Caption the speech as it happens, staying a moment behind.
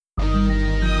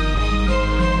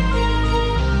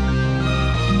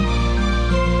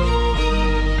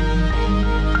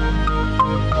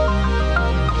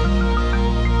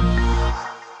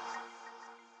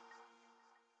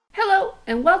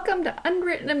and welcome to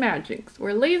Unwritten Imaginings,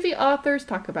 where lazy authors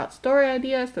talk about story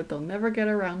ideas that they'll never get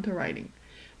around to writing.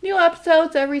 New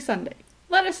episodes every Sunday.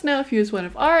 Let us know if you use one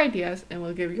of our ideas, and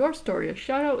we'll give your story a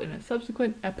shout out in a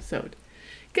subsequent episode.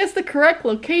 Guess the correct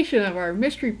location of our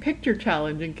mystery picture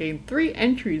challenge and gain 3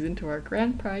 entries into our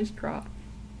grand prize draw.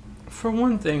 For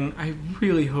one thing, I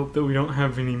really hope that we don't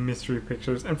have any mystery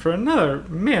pictures, and for another,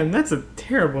 man, that's a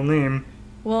terrible name.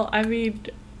 Well, I mean,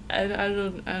 I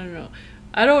don't know.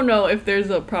 I don't know if there's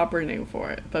a proper name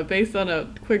for it, but based on a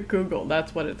quick Google,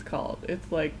 that's what it's called. It's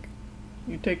like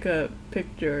you take a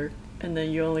picture and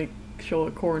then you only show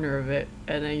a corner of it,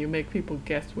 and then you make people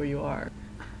guess where you are.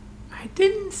 I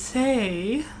didn't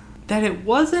say that it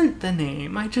wasn't the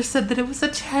name. I just said that it was a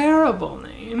terrible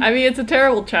name. I mean, it's a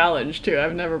terrible challenge, too.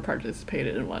 I've never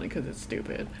participated in one because it's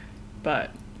stupid.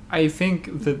 But I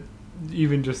think that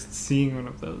even just seeing one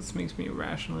of those makes me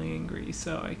irrationally angry,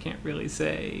 so I can't really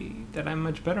say that I'm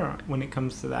much better when it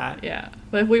comes to that. yeah.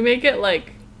 But if we make it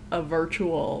like a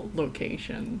virtual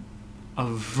location, A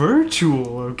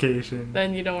virtual location?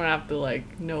 then you don't have to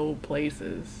like know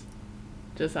places.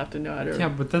 Just have to know how to Yeah,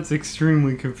 but that's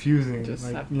extremely confusing. Just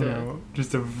like, have you to- know,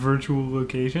 just a virtual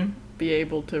location? be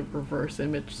able to reverse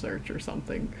image search or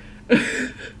something.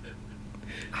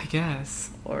 I guess.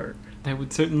 or That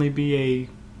would certainly be a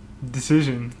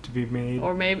decision to be made.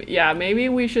 Or maybe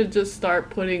we should just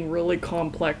start putting really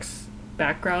complex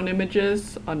background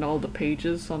images on all the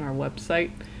pages on our website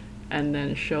and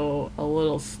then show a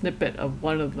little snippet of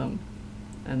one of them.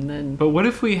 And then But what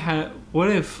if,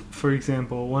 for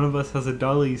example, one of us has a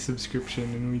Dolly subscription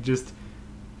and we just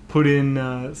put in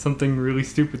something really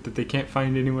stupid that they can't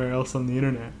find anywhere else on the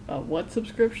internet? what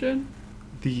subscription?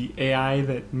 The AI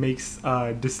that makes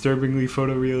disturbingly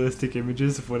photorealistic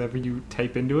images of whatever you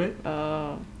type into it?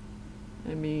 I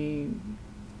mean,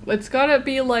 it's gotta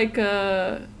be like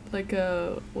a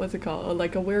what's it called?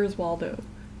 Like a Where's Waldo?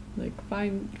 Like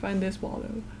find this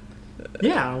Waldo.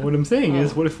 Yeah, what I'm saying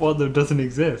is, Oh. what if Waldo doesn't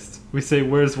exist? We say,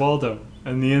 where's Waldo?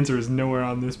 And the answer is nowhere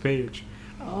on this page.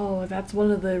 Oh, that's one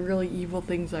of the really evil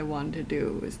things I wanted to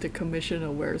do, is to commission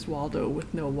a Where's Waldo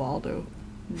with no Waldo.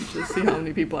 And just see how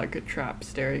many people I could trap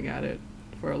staring at it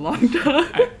for a long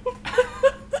time.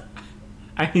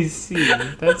 I see.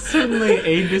 That's certainly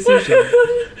a decision.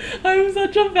 I'm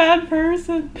such a bad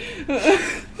person.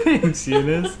 Thanks,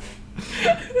 Eunice.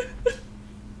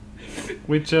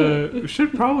 Which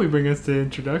should probably bring us to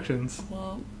introductions,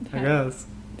 Well, I guess.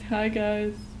 Hi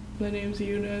guys, my name's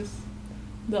Eunice,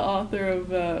 the author of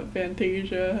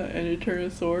Fantasia and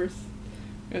Eternosaurus,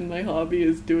 and my hobby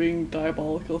is doing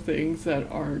diabolical things that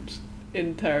aren't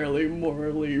entirely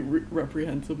morally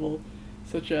reprehensible,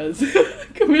 such as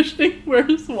commissioning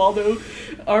Where's Waldo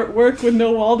artwork with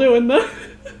no Waldo in them.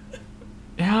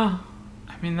 Yeah,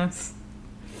 I mean, that's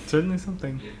certainly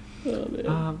something. Oh,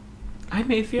 man. I'm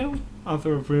Atheo,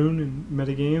 author of Rune and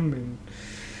Metagame, and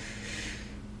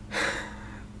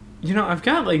you know, I've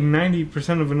got like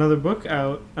 90% of another book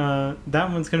out.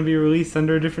 That one's going to be released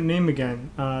under a different name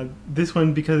again. This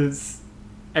one because it's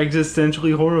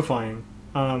existentially horrifying.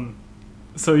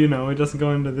 So, you know, it doesn't go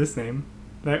under this name.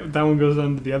 That one goes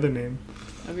under the other name.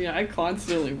 I mean, I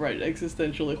constantly write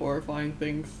existentially horrifying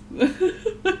things.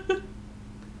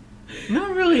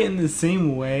 Not really in the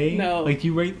same way. No. Like,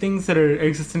 you write things that are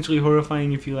existentially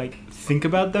horrifying if you, like, think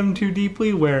about them too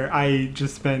deeply, where I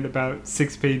just spent about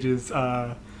 6 pages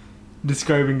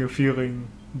describing a feeling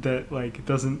that, like,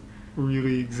 doesn't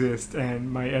really exist,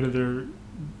 and my editor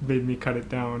made me cut it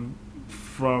down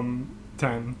from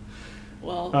 10.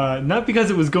 Well, Not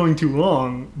because it was going too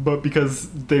long, but because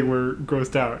they were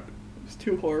grossed out. it's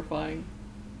too horrifying.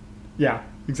 Yeah,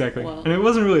 exactly. Well. And it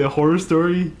wasn't really a horror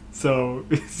story, so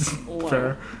it's Well.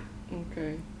 fair.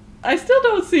 Okay. I still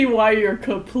don't see why you're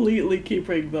completely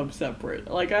keeping them separate.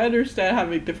 Like, I understand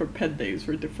having different pen names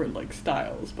for different, like,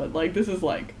 styles, but, like, this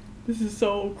is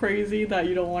so crazy that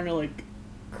you don't want to, like,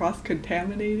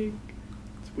 cross-contaminating.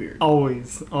 It's weird.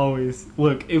 Always.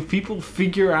 Look, if people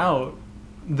figure out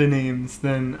the names,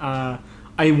 then I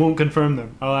won't confirm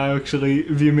them. I'll actually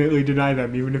vehemently deny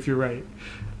them, even if you're right.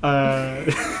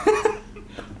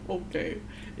 Okay.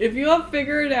 If you have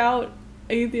figured out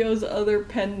Atheo's other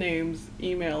pen names,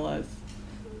 email us.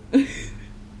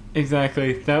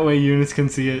 Exactly. That way Eunice can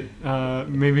see it.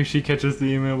 Maybe she catches the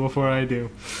email before I do.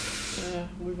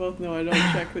 We both know I don't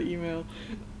check the email.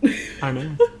 I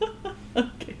know.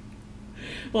 Okay.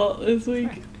 Well, this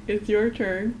week, it's your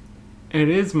turn. It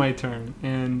is my turn,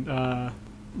 and,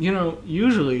 you know,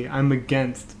 usually I'm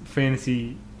against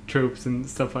fantasy tropes and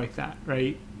stuff like that,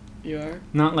 right? You are?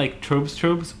 Not like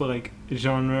tropes, but like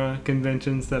genre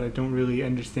conventions that I don't really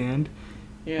understand.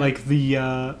 Yeah. Like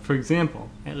the, for example,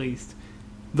 at least,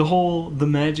 the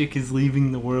magic is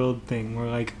leaving the world thing, where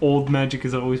like old magic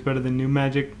is always better than new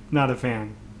magic, not a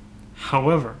fan.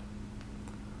 However,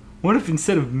 what if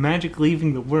instead of magic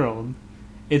leaving the world,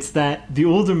 it's that the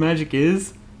older magic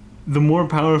is, the more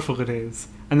powerful it is.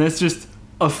 And that's just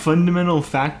a fundamental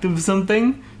fact of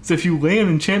something. So if you lay an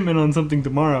enchantment on something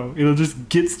tomorrow, it'll just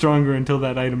get stronger until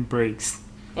that item breaks.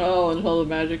 Oh, until the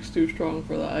magic's too strong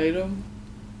for the item?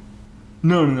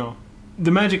 No.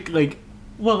 The magic, like,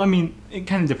 well, I mean, it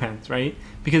kind of depends, right?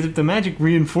 Because if the magic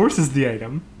reinforces the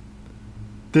item,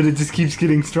 then it just keeps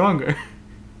getting stronger.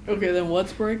 Okay, then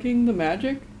what's breaking the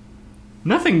magic?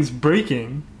 Nothing's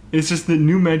breaking. It's just that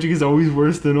new magic is always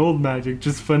worse than old magic,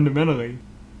 just fundamentally.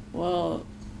 Well,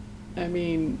 I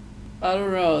mean, I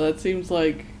don't know. That seems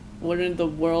like, wouldn't the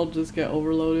world just get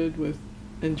overloaded with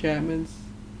enchantments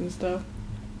and stuff?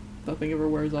 Nothing ever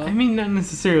wears off. I mean, not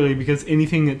necessarily, because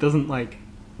anything that doesn't, like,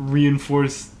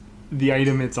 reinforce the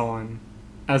item it's on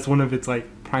as one of its,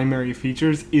 like, primary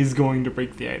features is going to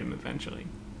break the item eventually.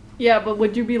 Yeah, but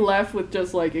would you be left with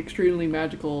just, like, extremely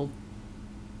magical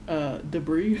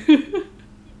debris?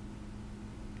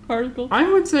 Particles?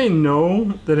 I would say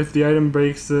no, that if the item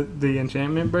breaks, the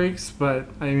enchantment breaks, but,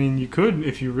 I mean, you could,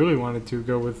 if you really wanted to,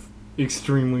 go with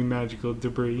extremely magical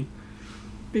debris.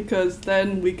 Because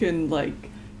then we can, like,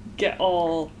 get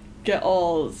all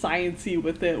sciencey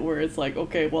with it, where it's like,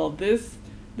 okay, well, this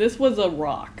was a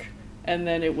rock, and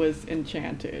then it was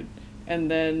enchanted, and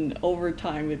then over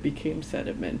time it became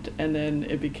sediment, and then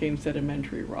it became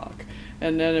sedimentary rock,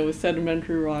 and then it was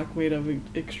sedimentary rock made of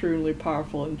extremely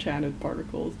powerful enchanted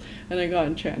particles, and it got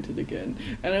enchanted again,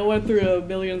 and I went through a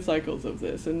million cycles of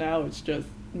this, and now it's just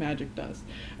magic dust.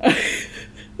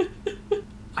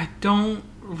 I don't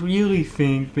really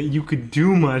think that you could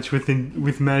do much with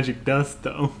magic dust,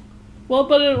 though. Well,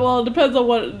 but it depends on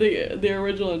what the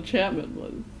original enchantment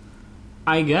was.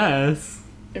 I guess.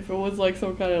 If it was like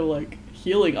some kind of like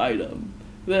healing item,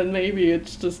 then maybe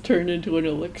it's just turned into an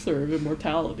elixir of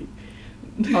immortality.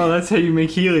 Oh, that's how you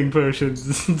make healing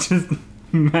potions. Just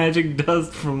magic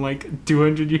dust from like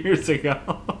 200 years ago.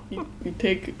 you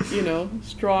take,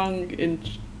 strong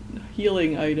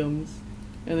healing items,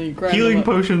 and then you grind healing them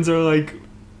up. Potions are like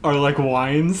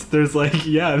wines. There's like,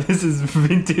 yeah, this is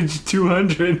vintage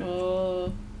 200.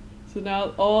 So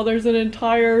now, there's an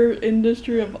entire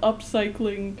industry of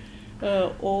upcycling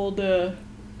old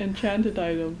enchanted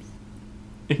items.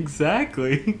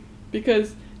 Exactly.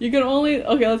 Because you can only,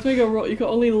 let's make a rule. You can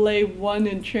only lay one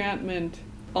enchantment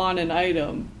on an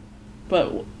item,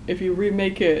 but if you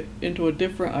remake it into a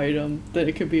different item, then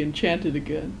it can be enchanted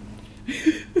again.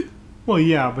 Well,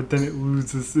 yeah, but then it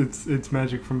loses its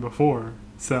magic from before.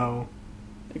 So.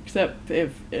 Except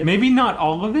if maybe not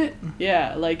all of it.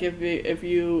 Yeah, like if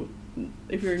your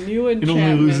new enchantment it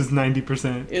only loses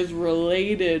 90%. is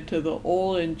related to the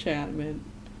old enchantment,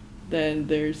 then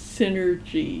there's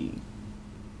synergy.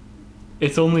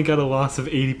 It's only got a loss of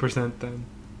 80% then.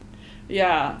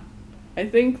 Yeah, I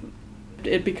think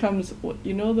it becomes,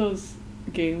 those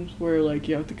games where like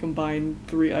you have to combine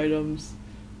 3 items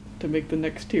to make the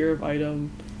next tier of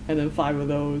item, and then 5 of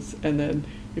those, and then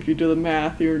if you do the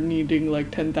math, you're needing like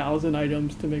 10,000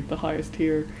 items to make the highest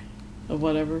tier of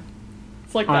whatever.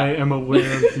 It's like that. I am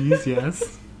aware of these,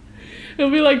 yes.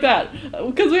 It'll be like that.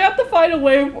 Because we have to find a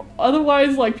way,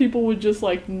 otherwise like people would just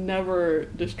like never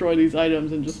destroy these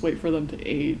items and just wait for them to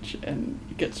age and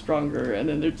get stronger, and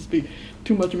then there'd just be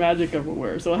too much magic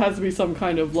everywhere. So it has to be some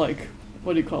kind of like,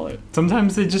 what do you call it?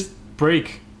 Sometimes they just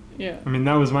break. Yeah. I mean,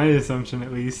 that was my assumption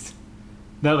at least.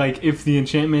 That like if the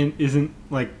enchantment isn't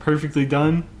like perfectly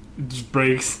done, it just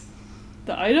breaks.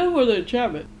 The item or the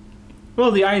enchantment?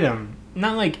 Well, the item.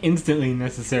 Not like instantly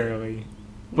necessarily,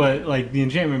 but like the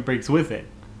enchantment breaks with it.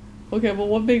 Okay, well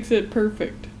what makes it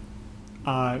perfect?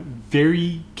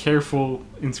 Very careful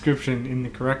inscription in the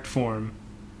correct form.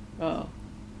 Oh.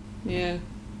 Yeah.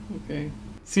 Okay.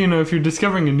 So, if you're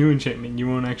discovering a new enchantment, you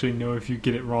won't actually know if you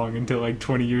get it wrong until like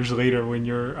 20 years later when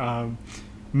your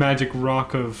magic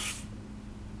rock of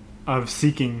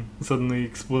seeking suddenly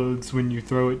explodes when you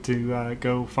throw it to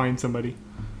go find somebody.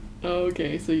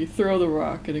 Okay, so you throw the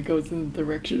rock and it goes in the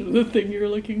direction of the thing you're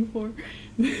looking for.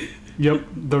 Yep,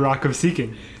 the rock of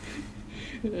seeking.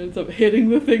 It ends up hitting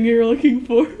the thing you're looking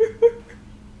for.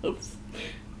 Oops.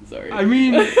 Sorry. I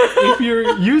mean, if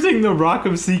you're using the rock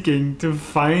of seeking to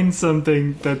find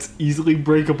something that's easily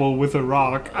breakable with a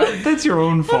rock, that's your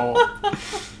own fault.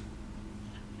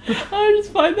 I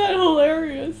just find that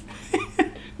hilarious.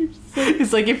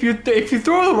 It's like if you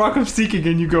throw the rock of seeking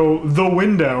and you go the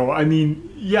window, I mean,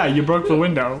 yeah, you broke the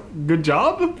window. Good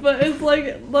job. But it's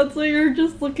like, let's say you're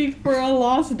just looking for a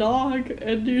lost dog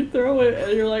and you throw it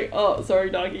and you're like, oh, sorry,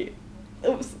 doggy.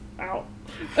 Oops. Ow.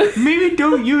 Maybe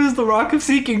don't use the Rock of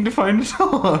Seeking to find a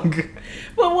dog.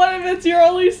 But what if it's your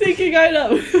only seeking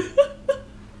item?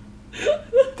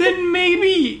 Then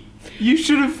maybe you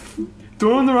should have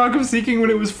thrown the Rock of Seeking when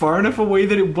it was far enough away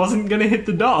that it wasn't gonna hit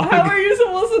the dog. How are you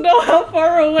supposed to know how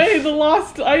far away the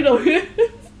lost item is?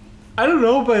 I don't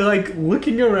know, by like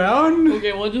looking around.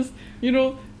 Okay, well just,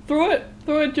 throw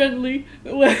it gently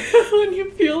when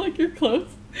you feel like you're close.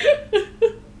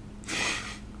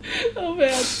 Oh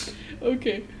man.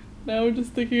 Okay. Now I'm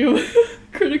just thinking of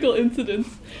critical incidents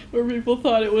where people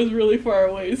thought it was really far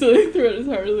away, so they threw it as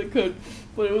hard as they could,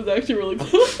 but it was actually really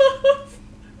close.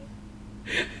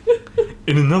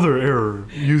 In another error,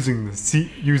 using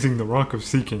the Rock of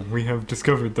Seeking, we have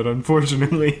discovered that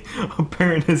unfortunately a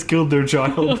parent has killed their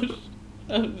child.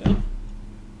 Oh no.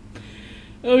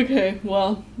 Okay,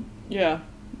 well, yeah.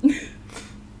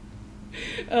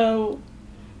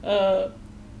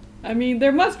 I mean,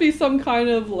 there must be some kind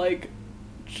of, like,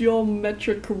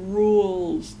 geometric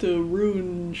rules to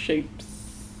rune shapes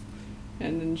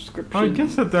and inscriptions. I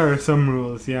guess that there are some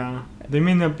rules, yeah. They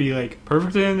may not be, like,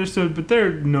 perfectly understood, but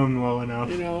they're known well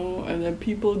enough. And then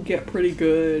people get pretty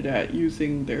good at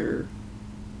using their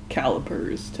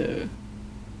calipers to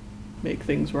make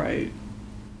things right.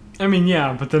 I mean,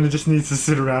 yeah, but then it just needs to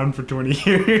sit around for 20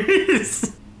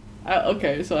 years.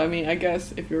 Okay, so I mean, I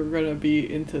guess if you're gonna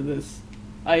be into this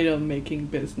item making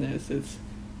business, it's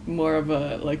more of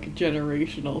a like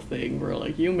generational thing where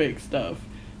like you make stuff,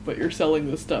 but you're selling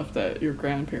the stuff that your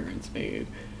grandparents made.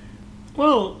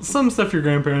 Well, some stuff your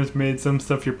grandparents made, some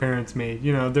stuff your parents made.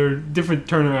 There are different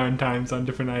turnaround times on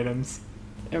different items.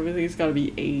 Everything's gotta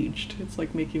be aged. It's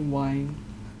like making wine.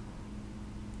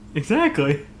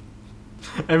 Exactly.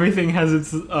 Everything has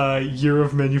its year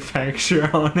of manufacture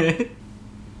on it.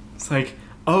 It's like,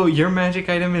 oh, your magic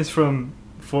item is from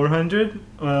 400?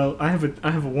 Well, I have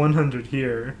a 100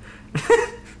 here.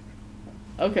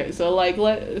 Okay, so like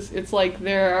it's like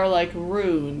there are like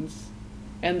runes,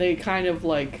 and they kind of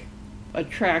like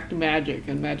attract magic,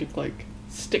 and magic like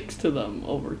sticks to them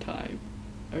over time,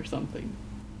 or something.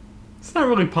 It's not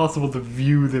really possible to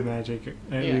view the magic,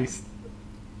 at least,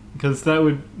 because that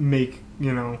would make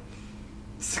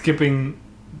skipping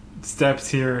steps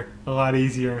here a lot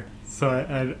easier.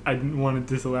 So I didn't want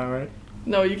to disallow it.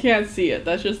 No, you can't see it.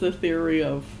 That's just the theory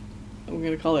of, I'm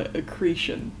gonna call it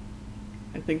accretion.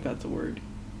 I think that's a word.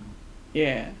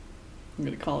 Yeah, I'm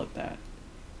gonna call it that.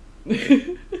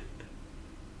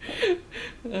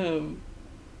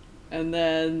 And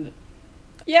then,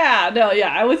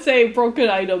 I would say broken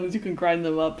items, you can grind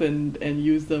them up and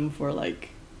use them for like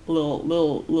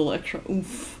little extra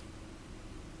oomph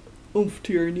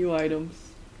to your new items.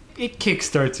 It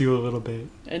kickstarts you a little bit.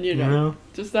 And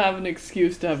just to have an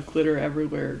excuse to have glitter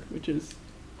everywhere, which is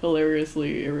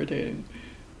hilariously irritating.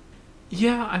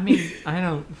 Yeah, I mean, I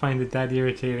don't find it that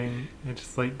irritating. I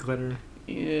just like glitter.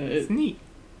 Yeah, it's neat.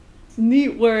 It's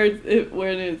neat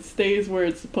when it stays where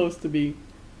it's supposed to be,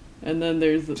 and then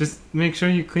there's just make sure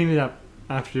you clean it up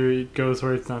after it goes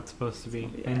where it's not supposed to be,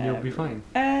 and you'll be fine.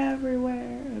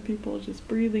 Everywhere, people just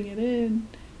breathing it in,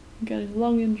 getting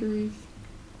lung injuries.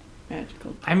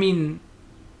 Magical. I mean,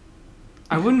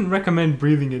 I wouldn't recommend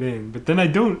breathing it in, but then I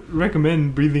don't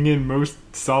recommend breathing in most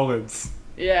solids.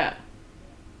 Yeah.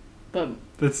 But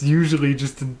that's usually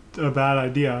just a bad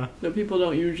idea. No, people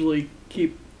don't usually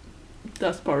keep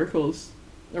dust particles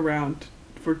around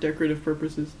for decorative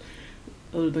purposes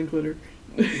other than glitter.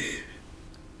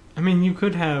 I mean, you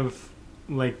could have,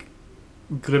 like,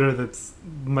 glitter that's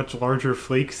much larger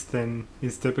flakes than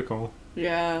is typical.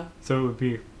 Yeah. So it would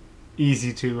be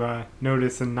easy to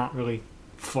notice and not really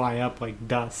fly up like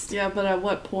dust. Yeah, but at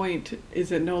what point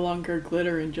is it no longer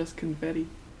glitter and just confetti?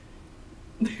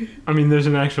 I mean, there's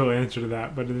an actual answer to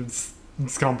that, but it's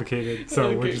complicated, so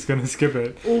okay. We're just gonna skip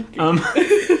it. Okay.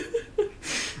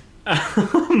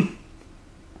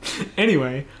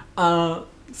 Anyway,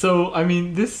 so I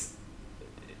mean, this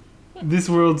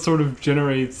world sort of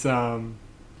generates, at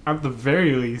the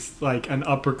very least, like an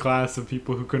upper class of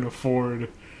people who can afford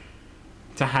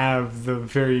to have the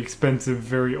very expensive,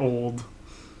 very old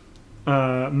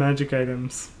magic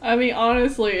items. I mean,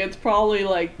 honestly, it's probably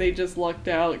like they just lucked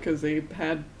out because they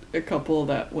had a couple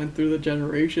that went through the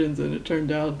generations and it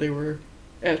turned out they were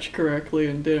etched correctly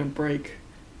and didn't break,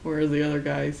 whereas the other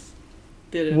guys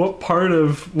didn't. What part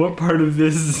of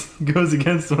this goes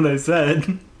against what I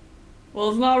said? Well,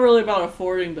 it's not really about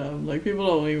affording them. Like, people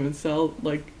don't even sell,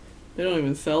 like, they don't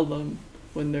even sell them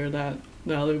when they're that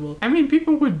valuable. I mean,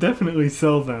 people would definitely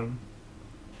sell them.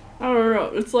 I don't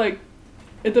know. It's like,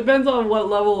 it depends on what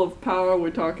level of power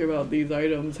we're talking about these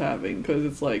items having, because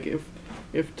it's like, if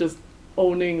just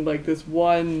owning, like, this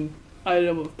one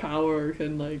item of power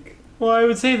can like. Well, I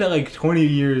would say that like 20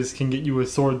 years can get you a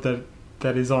sword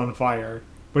that is on fire.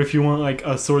 But if you want like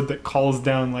a sword that calls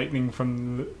down lightning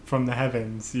from the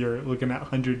heavens, you're looking at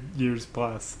 100 years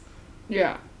plus.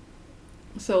 Yeah.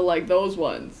 So like those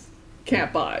ones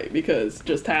can't buy because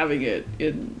just having it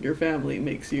in your family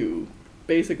makes you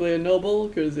basically a noble,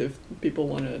 because if people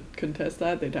want to contest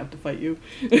that, they'd have to fight you.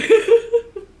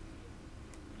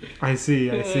 I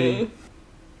see.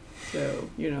 So,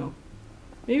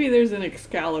 maybe there's an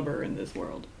Excalibur in this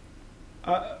world.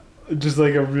 Just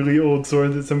like a really old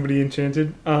sword that somebody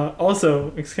enchanted.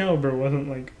 Also, Excalibur wasn't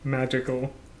like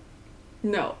magical.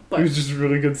 No, but it was just a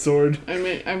really good sword.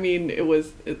 I mean, it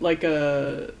was like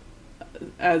a.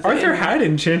 Arthur had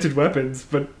enchanted weapons,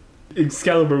 but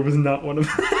Excalibur was not one of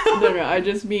them. No, I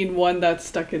just mean one that's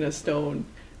stuck in a stone.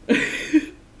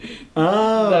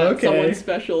 Oh, that okay. Someone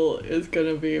special is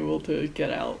gonna be able to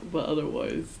get out, but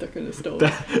otherwise stuck in a stone.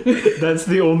 That's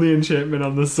the only enchantment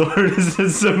on the sword, is that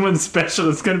someone special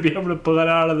is gonna be able to pull it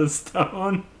out of the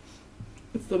stone.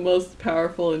 It's the most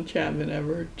powerful enchantment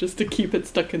ever, just to keep it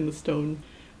stuck in the stone.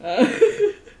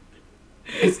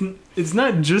 It's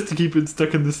not just to keep it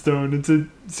stuck in the stone, it's a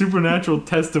supernatural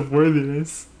test of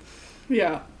worthiness.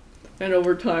 Yeah. And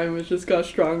over time, it just got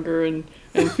stronger, and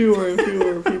fewer and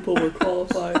fewer people were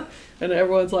qualified. And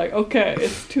everyone's like, okay,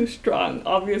 it's too strong.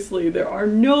 Obviously, there are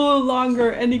no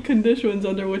longer any conditions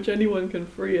under which anyone can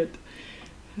free it.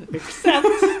 Except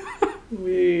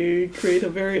we create a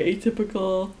very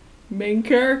atypical main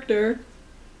character.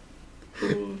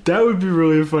 That would be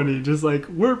really funny. Just like,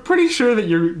 we're pretty sure that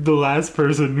you're the last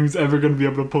person who's ever going to be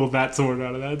able to pull that sword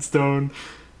out of that stone.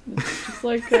 Just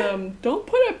like, don't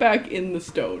put it back in the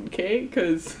stone, okay?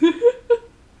 Because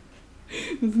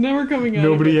it's never coming out.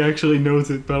 Nobody actually knows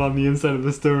it, but on the inside of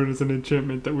the stone is an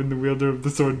enchantment that when the wielder of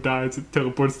the sword dies, it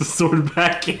teleports the sword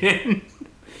back in.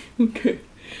 Okay.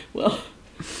 Well,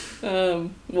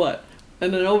 what?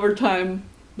 And then over time,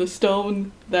 the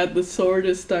stone that the sword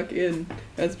is stuck in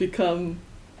has become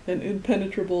an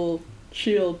impenetrable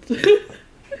shield.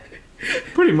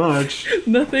 Pretty much.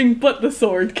 Nothing but the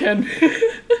sword can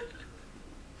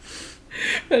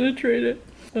penetrate it.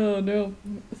 Oh no.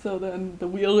 So then the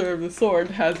wielder of the sword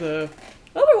has a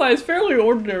otherwise fairly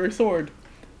ordinary sword,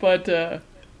 but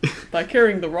by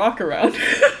carrying the rock around,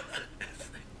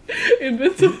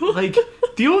 invincible. Like,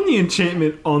 the only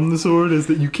enchantment on the sword is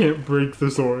that you can't break the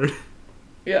sword.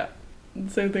 Yeah.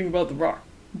 Same thing about the rock.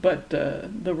 But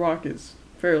the rock is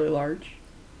fairly large.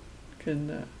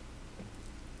 Can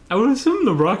I would assume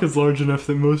the rock is large enough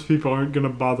that most people aren't going to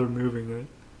bother moving it.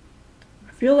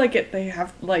 I feel like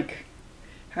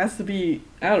has to be,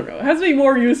 I don't know, it has to be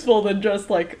more useful than just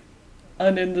like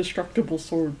an indestructible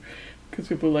sword. Because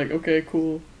people are like, okay,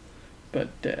 cool. But,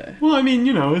 well, I mean,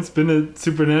 it's been a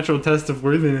supernatural test of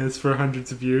worthiness for hundreds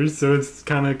of years, so it's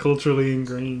kind of culturally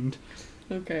ingrained.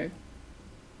 Okay.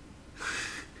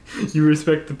 You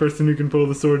respect the person who can pull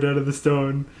the sword out of the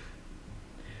stone.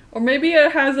 Or maybe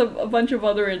it has a bunch of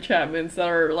other enchantments that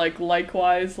are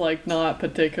likewise not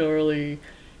particularly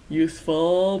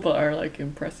useful, but are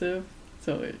impressive,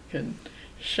 so it can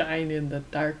shine in the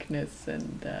darkness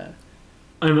and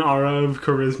an aura of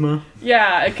charisma.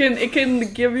 Yeah, it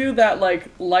can give you that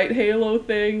light halo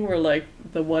thing where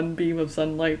the one beam of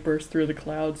sunlight bursts through the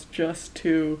clouds just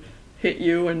to hit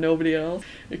you and nobody else.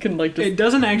 It can just... It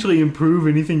doesn't actually improve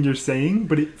anything you're saying,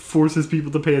 but it forces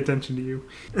people to pay attention to you.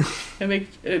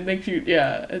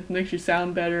 it makes you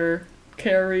sound better,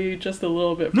 carry just a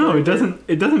little bit further. No,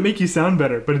 it doesn't make you sound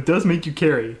better, but it does make you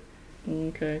carry.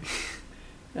 Okay.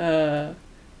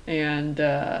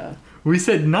 We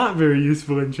said not very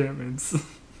useful enchantments.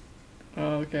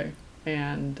 Okay.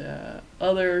 And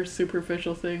other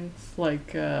superficial things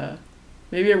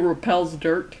maybe it repels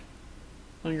dirt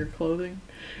on your clothing.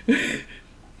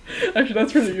 Actually,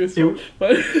 that's pretty useful.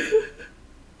 But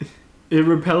it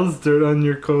repels dirt on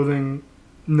your clothing,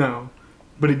 no.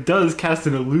 But it does cast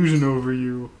an illusion over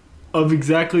you of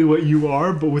exactly what you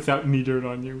are, but without any dirt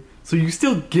on you. So you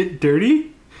still get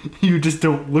dirty, you just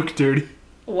don't look dirty.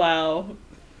 Wow.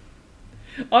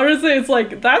 Honestly, it's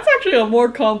that's actually a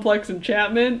more complex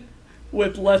enchantment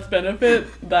with less benefit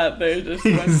that they just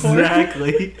went for.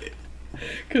 Exactly.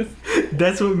 Because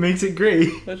that's what makes it great.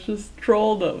 Let's just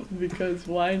troll them, because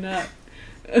why not?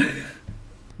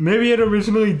 Maybe it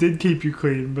originally did keep you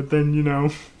clean, but then,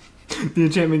 the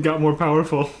enchantment got more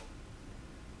powerful.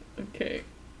 Okay.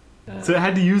 So it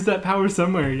had to use that power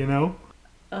somewhere,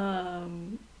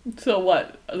 So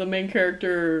what? The main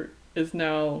character is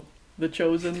now the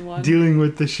chosen one? Dealing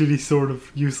with the shitty sort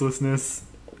of uselessness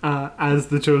as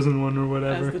the chosen one or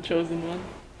whatever. As the chosen one.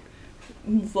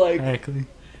 It's exactly.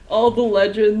 all the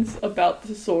legends about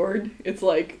the sword, it's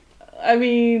like, I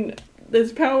mean,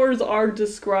 his powers are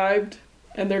described,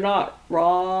 and they're not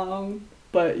wrong,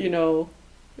 but, you know,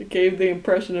 it gave the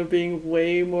impression of being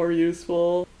way more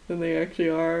useful than they actually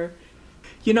are.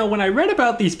 You know, when I read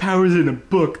about these powers in a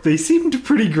book, they seemed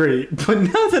pretty great, but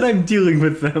now that I'm dealing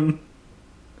with them...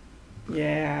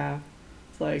 Yeah.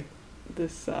 It's like,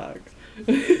 this sucks.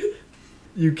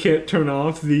 You can't turn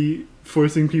off the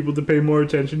forcing people to pay more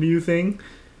attention to you thing?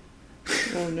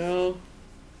 Oh no.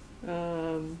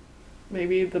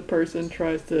 Maybe the person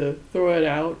tries to throw it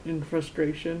out in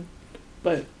frustration,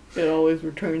 but it always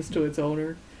returns to its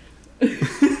owner.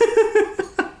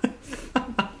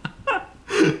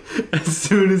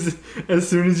 As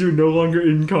soon as you're no longer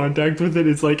in contact with it,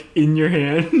 it's like in your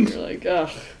hand. You're like, ugh,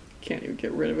 can't even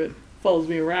get rid of it. Follows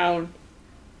me around.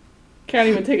 Can't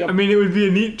even take a... I mean, it would be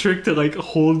a neat trick to like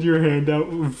hold your hand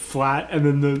out flat, and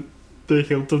then the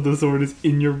hilt of the sword is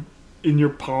in your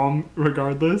palm,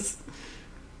 regardless.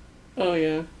 Oh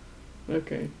yeah.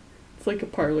 Okay. It's like a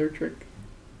parlor trick.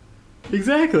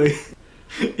 Exactly.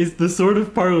 It's the sort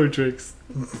of parlor tricks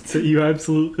that you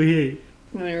absolutely hate.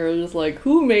 And they were just like,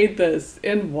 who made this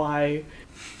and why?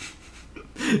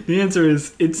 The answer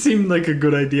is, it seemed like a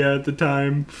good idea at the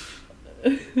time.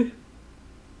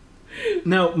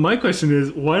 Now, my question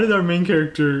is, why did our main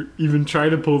character even try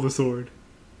to pull the sword?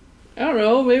 I don't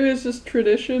know, maybe it's just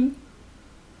tradition.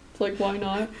 It's like, why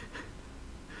not?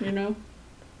 You know?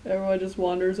 Everyone just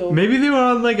wanders over. Maybe they were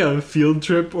on like a field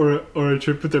trip or a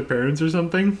trip with their parents or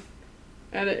something.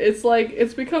 And it's like,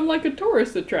 it's become like a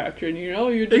tourist attraction, you know?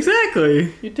 You just,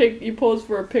 Exactly. You pose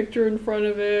for a picture in front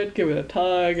of it, give it a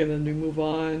tug, and then you move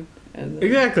on. And then,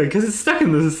 Exactly, because it's stuck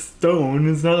in the stone.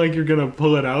 It's not like you're gonna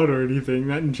pull it out or anything.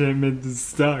 That enchantment is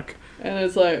stuck. and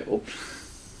it's like, oops.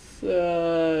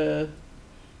 So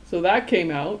that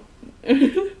came out.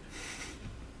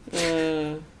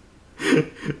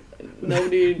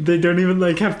 Nobody... They don't even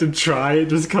like have to try. It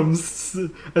just comes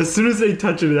as soon as they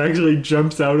touch it. It actually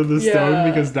jumps out of the stone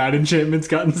because that enchantment's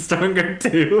gotten stronger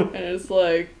too. And it's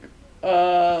like,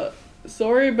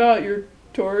 sorry about your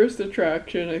tourist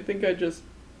attraction. I think I just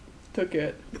took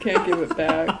it. Can't give it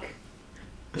back.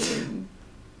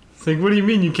 It's like, what do you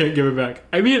mean you can't give it back?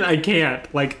 I mean, I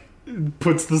can't. Like,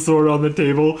 puts the sword on the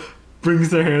table,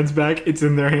 brings their hands back. It's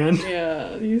in their hand.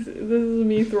 Yeah, this is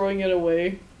me throwing it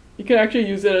away. You can actually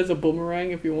use it as a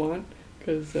boomerang if you want,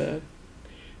 because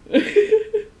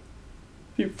if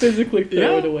you physically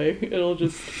throw it away, it'll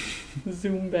just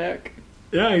zoom back.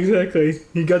 Yeah, exactly.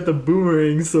 He got the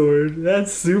boomerang sword.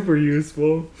 That's super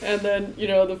useful. And then, you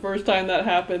know, the first time that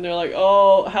happened, they're like,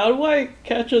 oh, how do I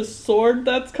catch a sword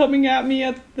that's coming at me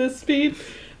at this speed?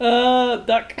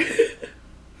 Duck.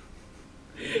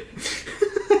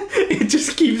 It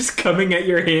just keeps coming at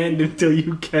your hand until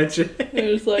you catch it. And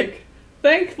it's like...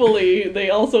 Thankfully,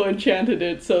 they also enchanted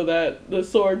it so that the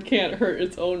sword can't hurt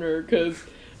its owner, because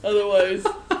otherwise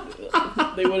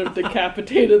they would have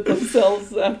decapitated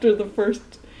themselves after the first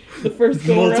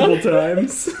go around. Multiple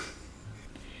times.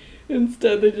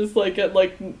 Instead, they just like get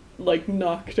like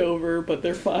knocked over, but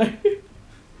they're fine.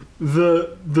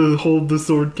 The whole the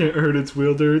sword can't hurt its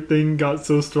wielder thing got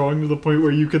so strong to the point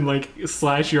where you can like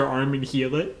slash your arm and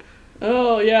heal it.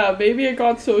 Oh, yeah, maybe it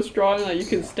got so strong that you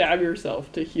can stab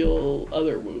yourself to heal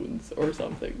other wounds or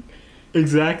something.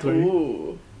 Exactly.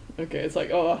 Ooh. Okay, it's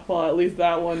like, oh, well, at least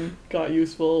that one got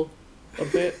useful a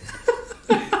bit.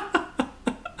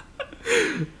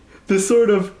 The sort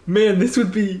of, man, this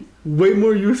would be way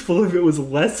more useful if it was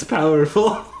less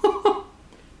powerful.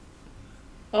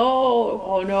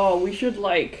 Oh no, we should,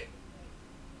 like,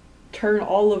 turn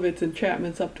all of its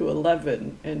enchantments up to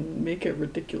 11 and make it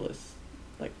ridiculous.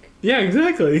 Yeah,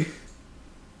 exactly.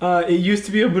 It used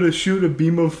to be able to shoot a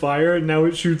beam of fire, and now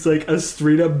it shoots like a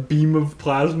straight up beam of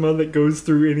plasma that goes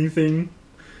through anything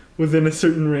within a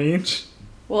certain range.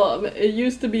 Well, it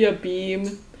used to be a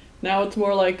beam. Now it's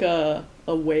more like a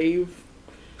wave.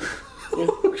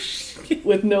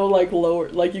 With no like lower,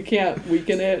 like you can't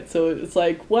weaken it. So it's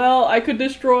like, well, I could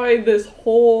destroy this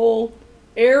whole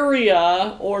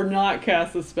area or not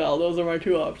cast a spell. Those are my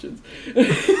two options.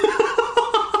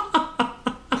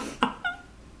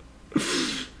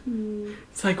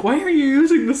 It's like, why are you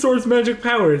using the sword's magic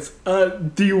powers?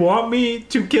 Do you want me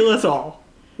to kill us all?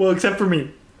 Well, except for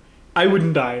me. I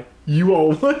wouldn't die. You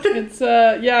all would. It's,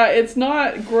 yeah, it's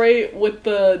not great with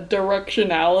the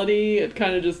directionality. It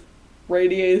kind of just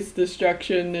radiates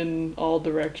destruction in all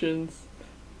directions.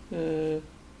 I'm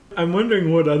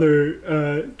wondering what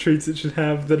other traits it should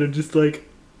have that are just, like,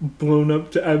 blown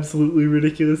up to absolutely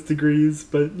ridiculous degrees,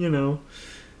 but, you know.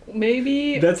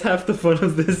 Maybe... That's half the fun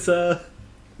of this,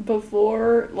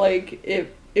 Before, like,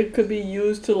 it could be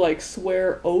used to like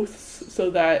swear oaths so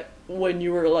that when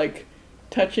you were like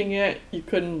touching it, you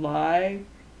couldn't lie.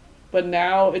 But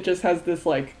now it just has this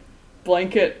like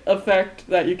blanket effect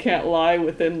that you can't lie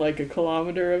within like a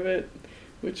kilometer of it,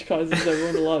 which causes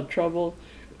everyone a lot of trouble.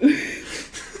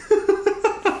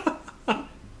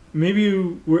 Maybe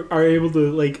you are able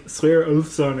to like swear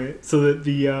oaths on it so that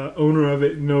the owner of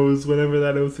it knows whenever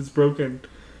that oath is broken.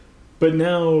 But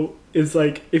now it's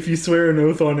like if you swear an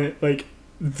oath on it, like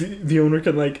the owner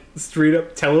can like straight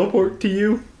up teleport to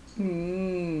you.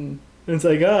 Mm. And it's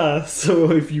like,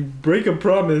 so if you break a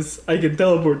promise, I can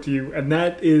teleport to you. And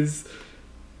that is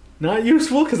not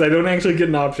useful because I don't actually get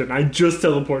an option. I just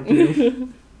teleport to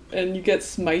you. And you get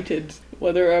smited,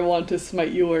 whether I want to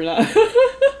smite you or not.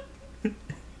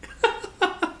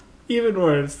 Even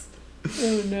worse.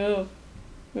 Oh no.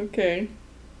 Okay.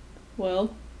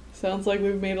 Well, sounds like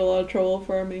we've made a lot of trouble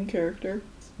for our main character.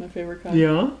 It's my favorite kind.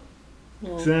 Yeah,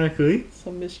 Well, exactly.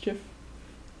 some mischief.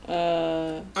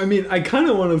 I mean, I kind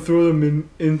of want to throw them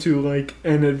into like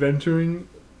an adventuring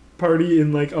party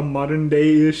in like a modern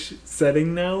day-ish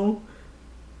setting now.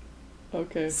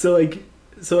 Okay. So like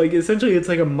essentially it's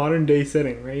like a modern day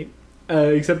setting, right?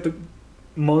 Except the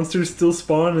monsters still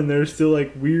spawn and there's still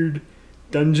like weird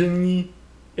dungeon-y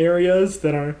areas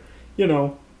that are, you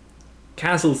know,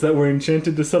 castles that were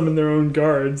enchanted to summon their own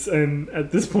guards, and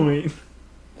at this point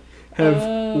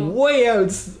have way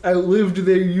outlived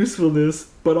their usefulness,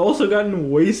 but also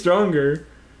gotten way stronger.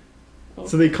 Okay.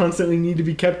 So they constantly need to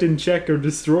be kept in check or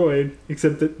destroyed,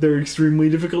 except that they're extremely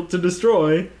difficult to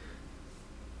destroy.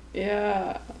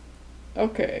 Yeah.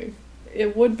 Okay.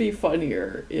 It would be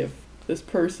funnier if this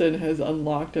person has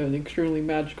unlocked an extremely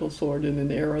magical sword in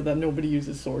an era that nobody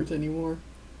uses swords anymore.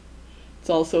 It's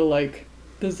also like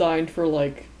designed for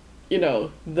like, you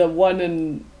know, the one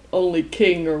and only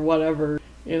king or whatever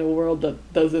in a world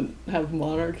that doesn't have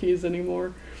monarchies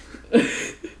anymore.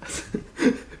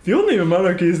 The only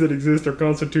monarchies that exist are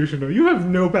constitutional. You have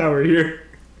no power here.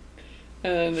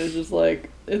 And it's just like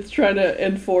it's trying to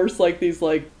enforce like these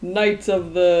like knights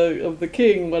of the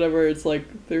king, whatever. It's like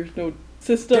there's no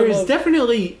system. There's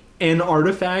definitely an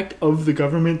artifact of the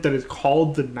government that is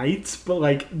called the Knights, but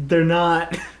like they're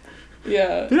not.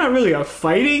 Yeah. They're not really a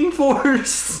fighting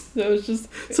force. So it's just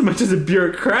so much as a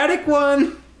bureaucratic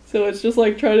one. So it's just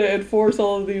like trying to enforce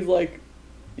all of these like,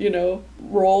 you know,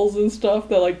 roles and stuff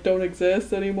that like don't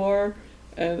exist anymore,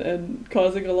 and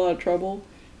causing a lot of trouble.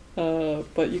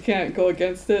 But you can't go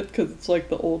against it because it's like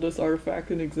the oldest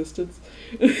artifact in existence.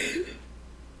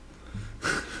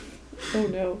 Oh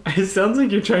no. It sounds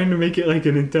like you're trying to make it like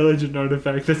an intelligent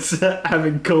artifact that's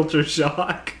having culture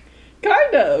shock.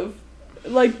 Kind of.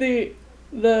 Like the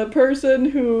person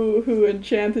who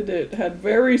enchanted it had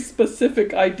very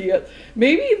specific ideas.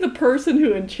 Maybe the person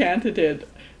who enchanted it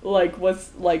like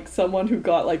was like someone who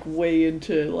got like way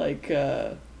into like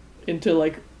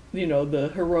you know, the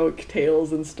heroic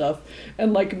tales and stuff,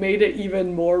 and like made it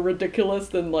even more ridiculous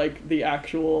than like the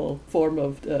actual form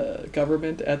of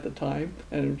government at the time.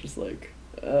 And it was just like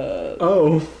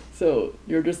so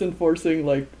you're just enforcing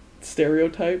like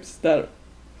stereotypes that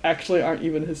actually aren't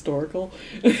even historical.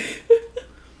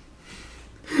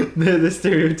 The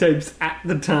stereotypes at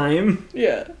the time.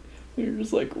 Yeah. You're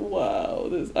just like,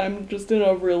 wow, I'm just in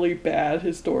a really bad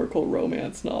historical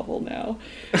romance novel now.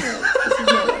 This is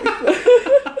my life.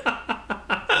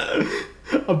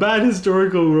 A bad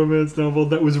historical romance novel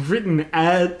that was written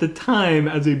at the time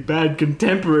as a bad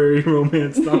contemporary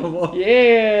romance novel.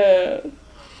 Yeah.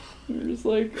 You're just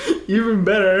like... Even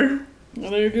better.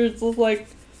 And they're just like...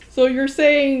 So you're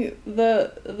saying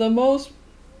the most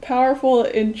powerful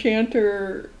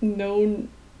enchanter known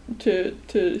to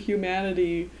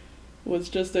humanity was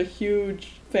just a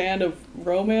huge fan of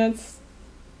romance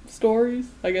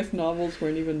stories? I guess novels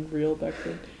weren't even real back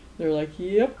then. They're like,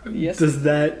 yep, yes. Does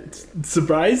that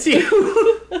surprise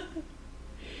you?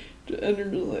 And they're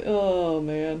just like, oh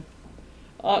man.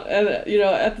 And you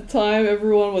know, at the time,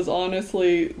 everyone was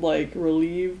honestly like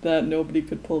relieved that nobody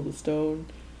could pull the stone.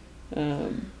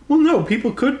 Well, no,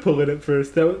 people could pull it at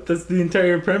first. That's the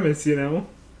entire premise, you know.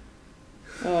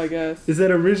 Oh, I guess. Is that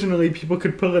originally people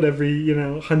could pull it every, you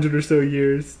know, 100 or so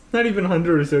years. Not even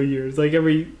 100 or so years. Like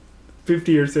every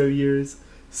 50 or so years,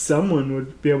 someone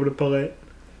would be able to pull it.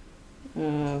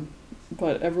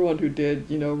 But everyone who did,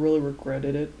 you know, really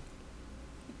regretted it.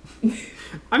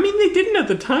 I mean, they didn't at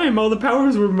the time. All the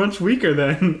powers were much weaker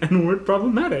then and weren't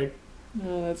problematic.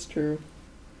 Oh, that's true.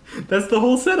 That's the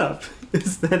whole setup,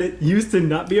 is that it used to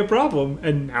not be a problem,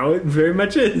 and now it very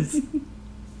much is.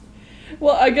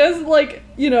 Well, I guess, like,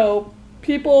 you know,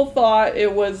 people thought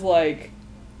it was, like,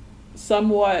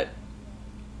 somewhat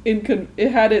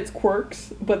it had its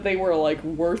quirks, but they were like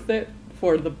worth it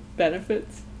for the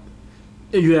benefits.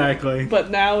 Exactly. But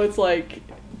now it's like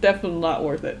definitely not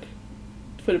worth it.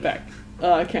 Put it back.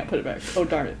 I can't put it back. Oh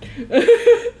darn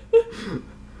it.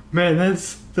 Man,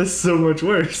 that's so much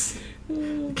worse.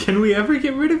 Can we ever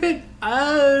get rid of it?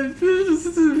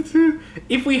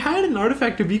 If we had an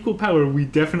artifact of equal power, we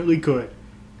definitely could.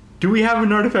 Do we have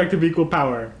an artifact of equal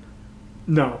power?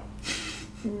 No.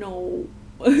 No.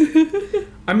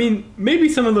 I mean, maybe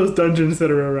some of those dungeons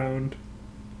that are around.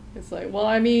 It's like, well,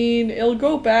 I mean, it'll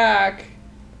go back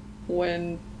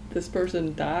when this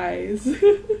person dies.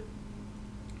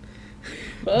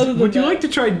 Would you like to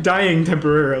try dying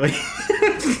temporarily?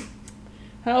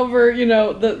 However,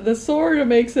 the sword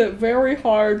makes it very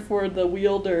hard for the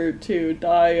wielder to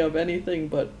die of anything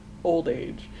but old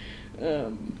age.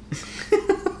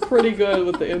 Pretty good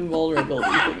with the invulnerability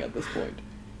thing at this point.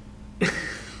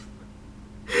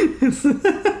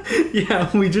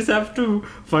 Yeah, we just have to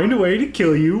find a way to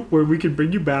kill you where we can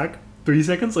bring you back 3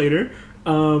 seconds later.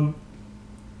 And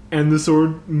the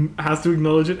sword has to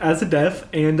acknowledge it as a death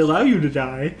and allow you to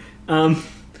die.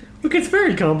 Look, it's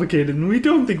very complicated, and we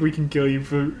don't think we can kill you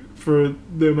for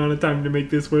the amount of time to make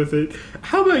this worth it.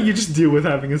 How about you just deal with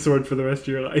having a sword for the rest of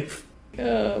your life?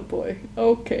 Oh, boy.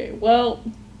 Okay, well,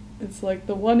 it's like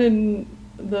the one in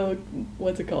the...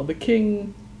 What's it called? The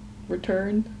King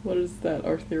Return? What is that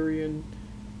Arthurian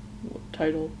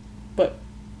title? But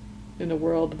in a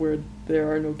world where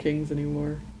there are no kings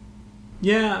anymore.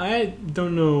 Yeah, I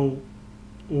don't know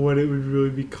what it would really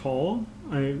be called.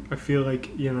 I feel like,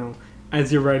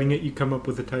 as you're writing it, you come up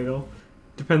with a title.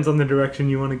 Depends on the direction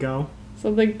you want to go.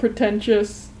 Something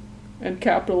pretentious and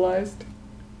capitalized.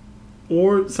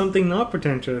 Or something not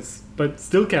pretentious, but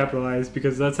still capitalized,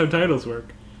 because that's how titles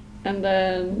work. And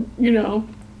then,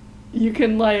 you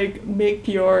can, like, make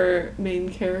your main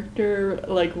character,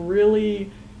 like,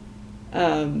 really,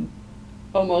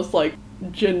 almost, like,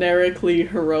 generically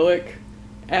heroic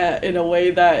in a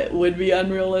way that would be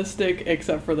unrealistic,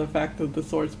 except for the fact that the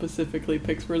sword specifically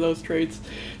picks for those traits,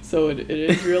 so it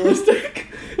is realistic.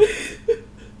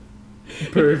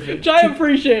 Perfect. Which I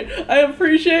appreciate. I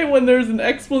appreciate when there's an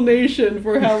explanation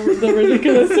for how the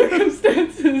ridiculous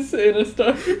circumstances in a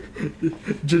story.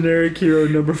 Generic hero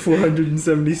number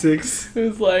 476. It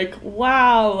was like,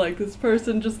 wow, like this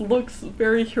person just looks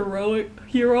very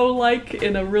hero-like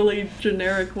in a really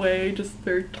generic way, just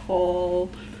very tall,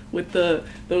 with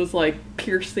those like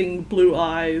piercing blue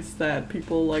eyes that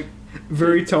people like.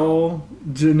 Very tall,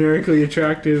 generically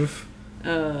attractive.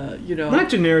 Not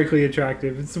generically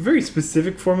attractive. It's a very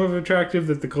specific form of attractive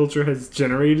that the culture has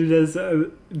generated as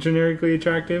generically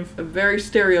attractive. Very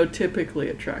stereotypically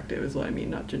attractive is what I mean,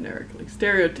 not generically.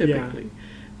 Stereotypically.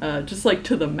 Yeah. Just like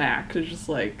to the max. It's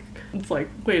like,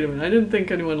 wait a minute, I didn't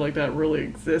think anyone like that really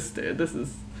existed. This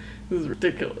is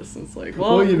ridiculous. It's like,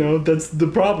 well, that's the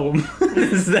problem.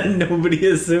 Is that nobody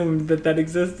assumed that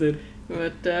existed.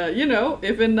 But,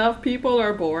 if enough people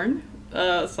are born,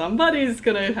 somebody's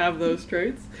gonna have those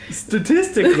traits.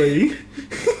 Statistically.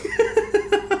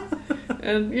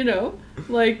 And,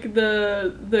 like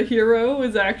the hero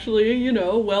is actually,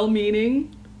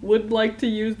 well-meaning, would like to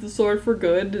use the sword for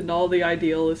good and all the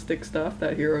idealistic stuff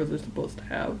that heroes are supposed to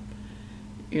have,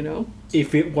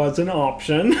 If it was an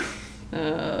option.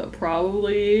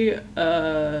 Probably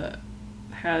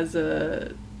has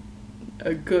a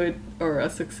good or a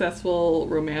successful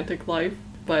romantic life,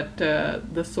 but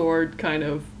the sword kind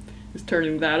of is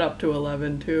turning that up to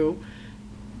 11 too,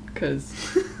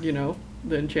 because the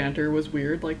enchanter was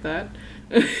weird like that.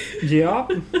 Yeah.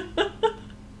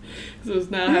 So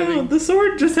it's now having... The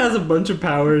sword just has a bunch of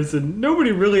powers, and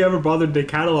nobody really ever bothered to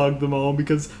catalog them all,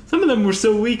 because some of them were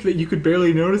so weak that you could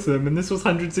barely notice them, and this was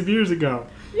hundreds of years ago.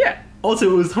 Yeah.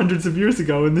 Also, it was hundreds of years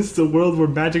ago, and this is a world where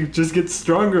magic just gets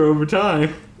stronger over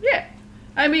time. Yeah.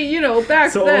 I mean,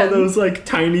 back so then... all those, like,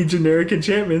 tiny generic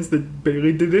enchantments that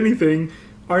barely did anything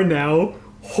are now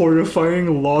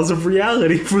horrifying laws of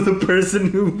reality for the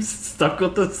person who's stuck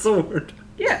with the sword.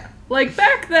 Yeah. Like,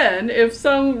 back then, if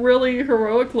some really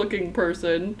heroic-looking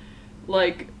person,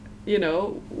 like,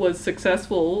 was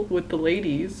successful with the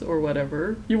ladies or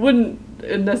whatever, you wouldn't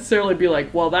necessarily be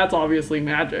like, well, that's obviously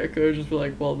magic. It would just be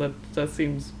like, well, that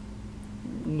seems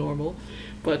normal.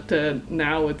 But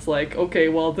now it's like, okay,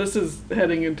 well, this is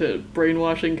heading into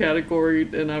brainwashing category,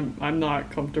 and I'm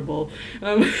not comfortable.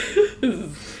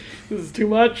 This is too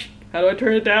much. How do I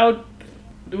turn it down?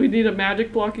 Do we need a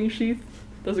magic blocking sheath?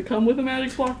 Does it come with a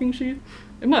magic blocking sheath?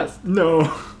 It must. No.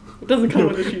 It doesn't come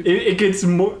with a sheath. It gets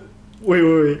more...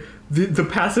 Wait. The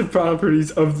passive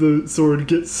properties of the sword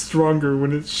get stronger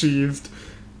when it's sheathed.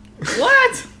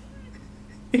 What?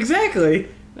 Exactly.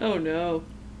 Oh no.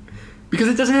 Because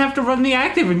it doesn't have to run the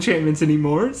active enchantments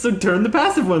anymore, so turn the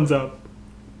passive ones up.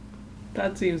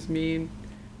 That seems mean.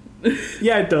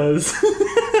 Yeah, it does.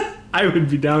 I would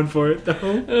be down for it,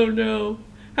 though. Oh no.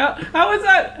 How is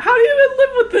that? How do you even live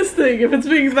with this thing if it's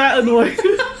being that annoying?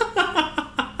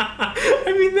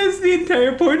 I mean, that's the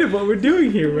entire point of what we're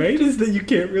doing here, right? Is that you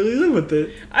can't really live with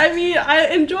it. I mean, I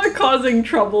enjoy causing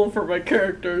trouble for my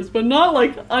characters, but not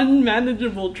like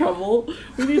unmanageable trouble.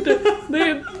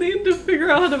 They need to figure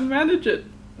out how to manage it.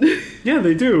 Yeah,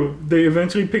 they do. They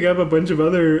eventually pick up a bunch of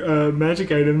other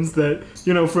magic items that,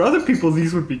 for other people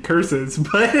these would be curses,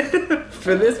 but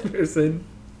for this person...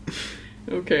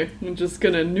 Okay, I'm just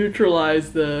gonna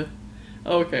neutralize the...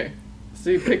 Okay, so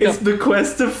you pick It's up... the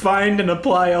quest to find and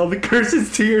apply all the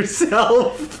curses to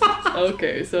yourself.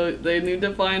 Okay, so they need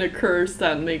to find a curse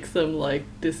that makes them, like,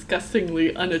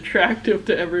 disgustingly unattractive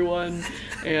to everyone,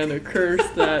 and a curse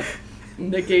that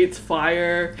negates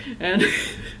fire, and...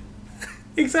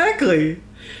 Exactly.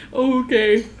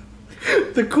 Okay.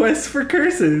 The quest for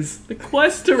curses. The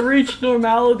quest to reach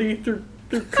normality through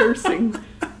cursing.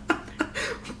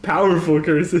 Powerful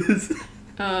curses.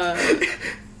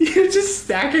 You're just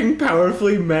stacking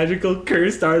powerfully magical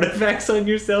cursed artifacts on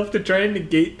yourself to try and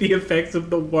negate the effects of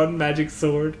the one magic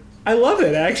sword. I love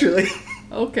it, actually.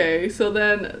 Okay, so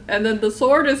then the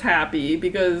sword is happy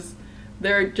because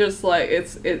they're just like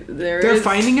they're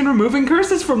finding and removing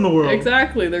curses from the world.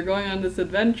 Exactly, they're going on this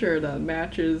adventure that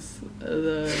matches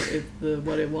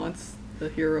what it wants the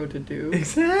hero to do.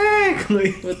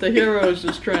 Exactly. But the hero is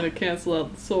just trying to cancel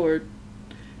out the sword.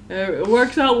 It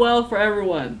works out well for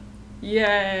everyone.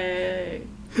 Yay!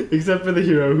 Except for the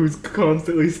hero, who's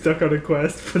constantly stuck on a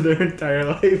quest for their entire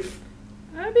life.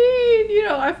 I mean,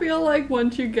 I feel like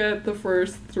once you get the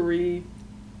first three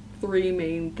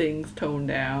main things toned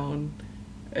down,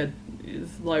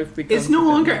 life becomes... It's no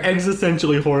longer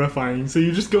existentially horrifying, so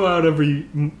you just go out every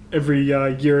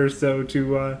year or so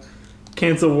to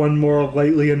cancel one more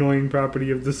lightly annoying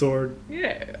property of the sword.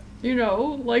 Yeah.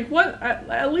 Like what?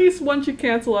 At least once you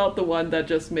cancel out the one that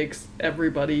just makes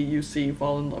everybody you see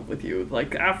fall in love with you,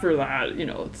 like after that,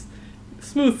 it's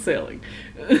smooth sailing.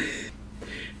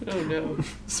 Oh no.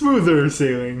 Smoother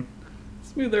sailing.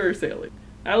 Smoother sailing.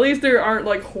 At least there aren't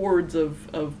like hordes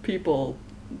of people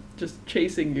just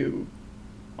chasing you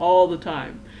all the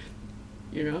time.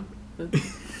 Oh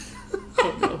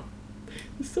no.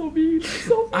 It's so mean.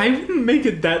 So mean. I wouldn't make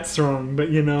it that strong, but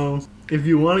if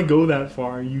you want to go that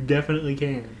far, you definitely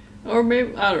can. Or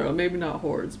maybe, I don't know, maybe not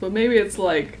hordes, but maybe it's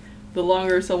like the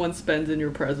longer someone spends in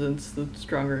your presence, the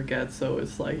stronger it gets, so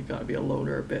it's like you gotta be a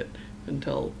loner a bit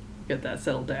until you get that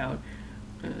settled down.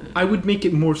 I would make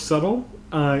it more subtle,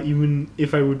 even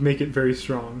if I would make it very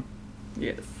strong.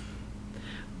 Yes.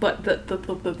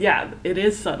 But yeah, it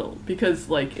is subtle, because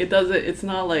like it's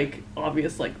not like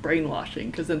obvious like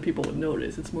brainwashing, because then people would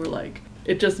notice. It's more like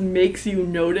it just makes you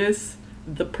notice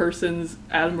the person's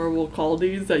admirable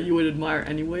qualities that you would admire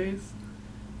anyways,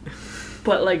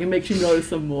 but like it makes you notice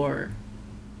them more.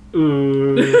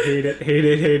 Ooh, hate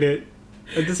it.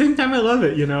 At the same time, I love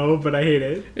it, but I hate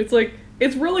it. It's like,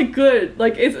 it's really good,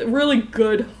 like it's really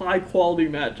good high quality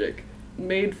magic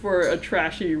made for a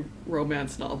trashy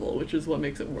romance novel, which is what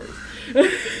makes it worse.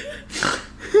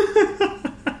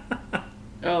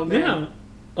 Oh man. Yeah.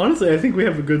 Honestly, I think we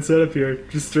have a good setup here,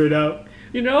 just straight out.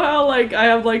 You know how like I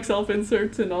have like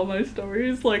self-inserts in all my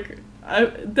stories? Like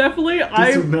would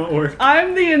not work.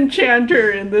 I'm the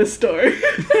enchanter in this story.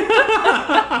 It's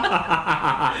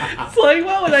like,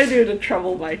 what would I do to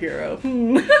trouble my hero? I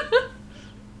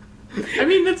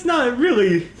mean, that's not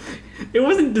really... It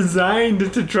wasn't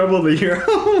designed to trouble the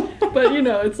hero. But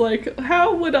it's like,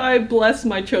 how would I bless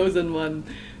my chosen one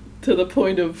to the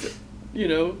point of,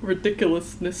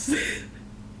 ridiculousness?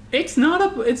 It's not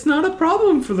a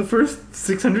problem for the first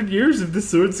 600 years of the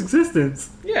sword's existence.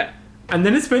 Yeah. And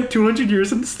then it spent 200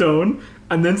 years in the stone,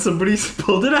 and then somebody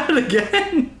pulled it out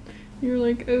again. You're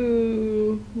like,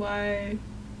 ooh, why?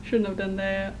 Shouldn't have done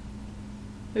that.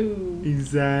 Ooh.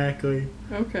 Exactly.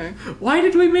 Okay. Why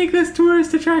did we make this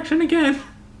tourist attraction again?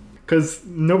 Because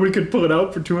nobody could pull it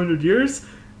out for 200 years?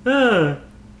 I'm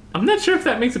not sure if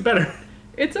that makes it better.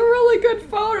 It's a really good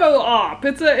photo op.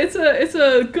 It's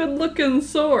a good looking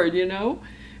sword,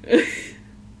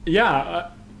 Yeah,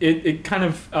 it kind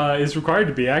of is required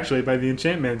to be, actually, by the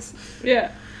enchantments.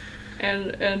 Yeah,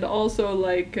 and also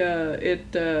like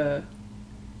they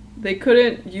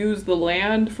couldn't use the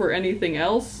land for anything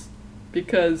else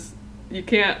because you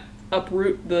can't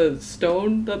uproot the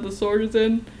stone that the sword is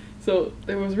in. So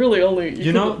there was really only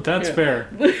that's fair.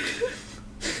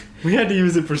 We had to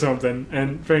use it for something,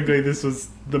 and frankly, this was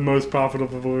the most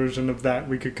profitable version of that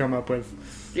we could come up with.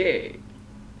 Yay.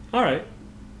 All right.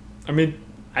 I mean,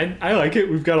 I like it.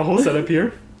 We've got a whole setup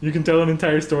here. You can tell an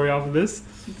entire story off of this.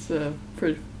 It's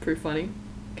pretty funny.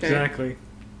 Okay. Exactly.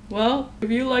 Well, if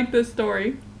you like this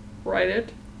story, write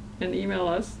it and email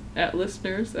us at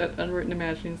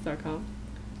listeners@unwrittenimaginings.com.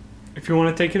 If you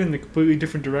want to take it in a completely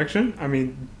different direction, I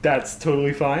mean, that's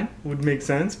totally fine. Would make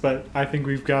sense, but I think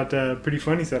we've got a pretty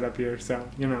funny setup here, so,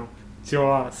 it's your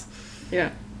loss.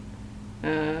 Yeah.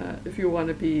 If you want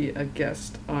to be a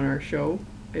guest on our show,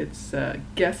 it's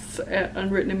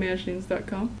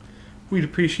guests@unwrittenimaginings.com. We'd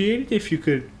appreciate it if you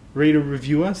could rate or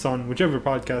review us on whichever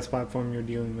podcast platform you're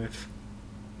dealing with.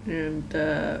 And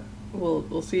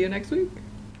we'll see you next week.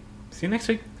 See you next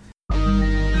week.